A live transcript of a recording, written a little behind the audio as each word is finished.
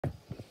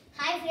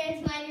Hi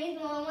friends, my name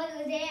is Mohammad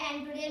Uzay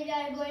and today we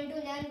are going to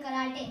learn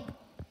karate.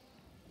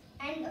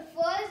 And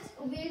first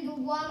we'll do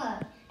warm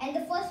up. And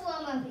the first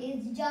warm up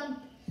is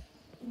jump.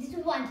 This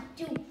is 1,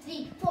 2,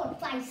 3, 4,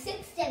 5,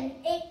 6, 7,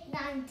 8,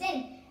 9,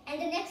 10.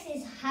 And the next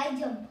is high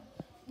jump.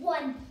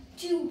 1,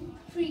 2,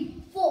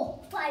 3, 4,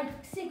 5,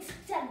 6,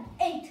 7,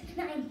 8,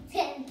 9,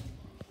 10.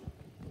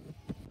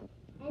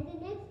 And the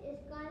next is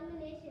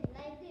culmination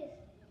like this.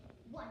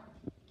 1,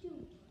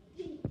 2,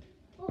 3,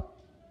 4,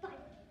 5,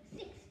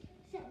 6,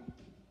 7,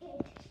 8,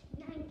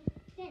 9,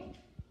 10.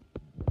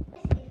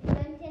 Next is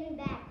front and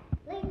back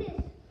like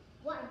this.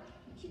 1,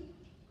 2,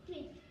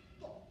 3,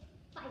 4,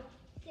 5,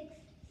 6,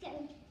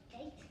 7,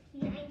 8,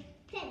 9,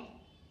 10.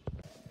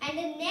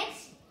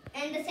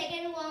 And the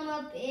second warm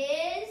up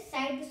is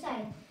side to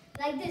side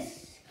like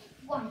this.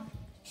 1,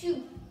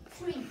 2,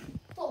 3,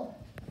 4,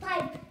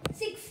 5,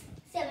 6,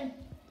 7,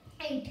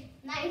 8,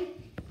 9,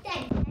 10.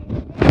 And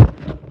the next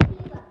is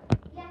keep up.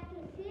 You have to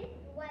sit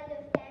while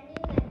you're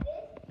standing like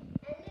this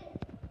and then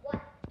 1,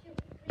 2,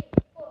 3,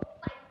 4,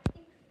 5,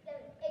 6,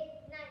 7, 8,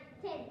 9,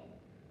 10.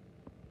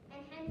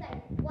 And hand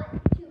side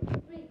 1, 2,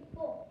 3,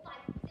 4, 5,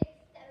 6,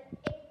 7,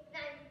 8,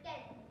 9, 10.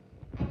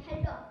 And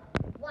hand off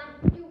 1,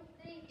 2,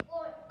 3,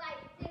 4, 5,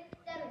 6,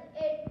 7,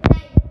 8,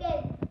 9,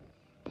 10.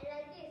 And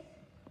like this.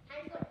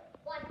 Hand forward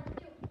 1,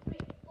 2, 3,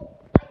 4,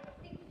 5,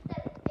 6,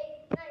 7,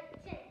 8, 9,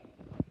 10.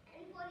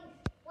 And for this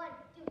 1,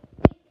 2,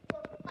 3,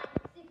 4, 5,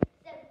 6,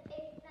 7,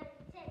 8, 9,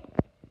 10.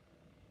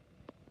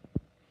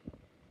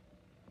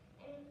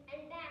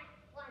 And back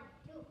 1,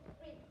 2,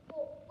 3,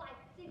 4, 5,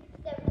 6,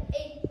 7,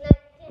 8, 9,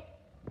 10.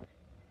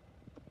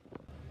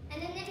 And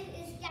the next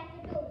is tap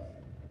the toes.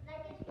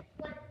 Like this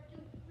 1,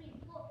 2, 3,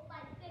 4,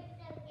 5, 6,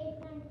 7,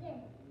 8, 9,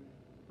 10.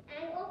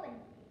 And open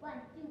 1,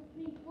 2,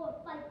 3, 4,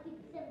 5, 6,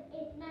 7,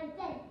 8, 9,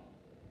 10.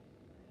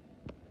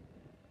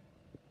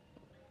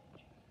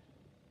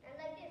 And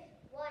like this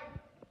 1,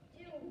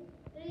 2,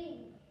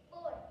 3,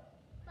 4,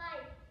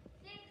 5,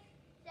 6,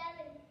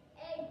 7,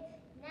 8,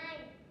 9,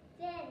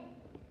 10.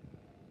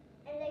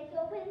 And legs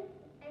open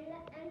and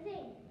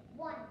sing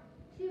 1,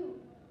 2,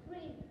 3,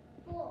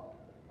 4,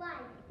 5,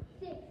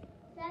 6,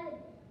 7,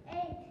 8,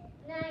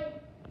 9,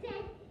 10.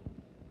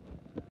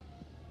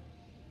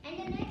 And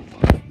the next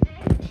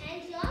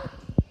hands long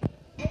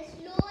and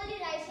slowly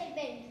right side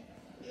bend.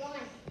 1,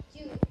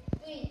 2,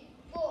 3,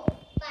 4,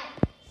 5,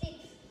 6,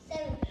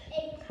 7,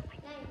 8,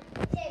 9,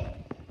 10.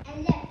 And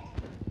left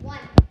 1,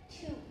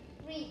 2,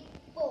 3,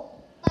 4,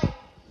 5,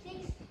 6,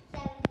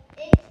 7,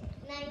 8,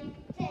 9,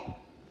 10.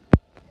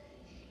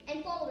 And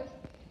forward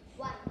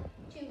 1,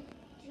 2,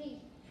 3,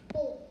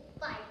 4,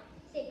 5,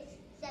 6,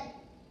 7,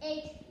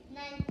 8,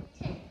 9,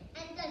 10.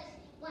 And touch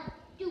 1,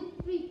 2,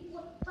 3,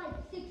 4, 5,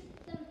 6,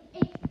 7,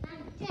 8,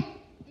 9, 10.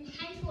 And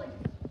hands forward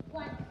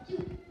 1, 2,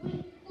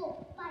 3,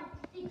 4, 5,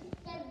 6,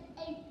 7,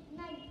 8,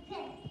 9, 10.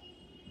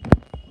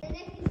 The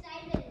next is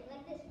side bend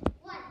like this.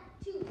 1,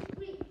 2,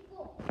 3,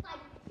 4, 5,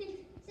 6,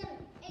 7,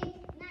 8,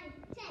 9,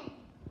 10.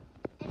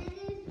 And then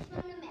this is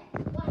from the mat.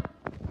 1,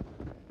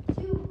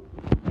 2,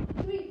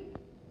 3,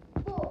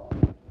 4,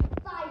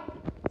 5,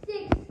 6,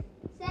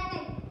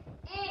 7,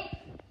 8,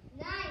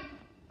 9,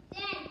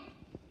 10.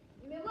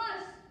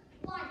 Reverse.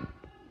 1,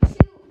 2,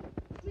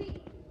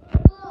 3,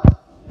 4,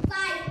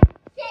 5,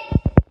 6,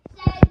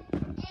 7,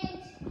 8,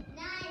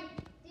 9,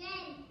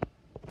 10.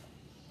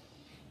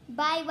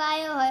 Bye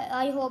bye.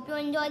 I hope you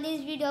enjoy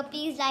this video.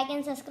 Please like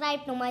and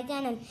subscribe to my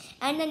channel.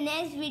 And the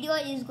next video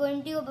is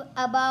going to be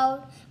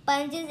about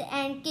punches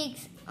and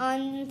kicks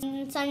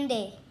on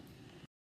Sunday.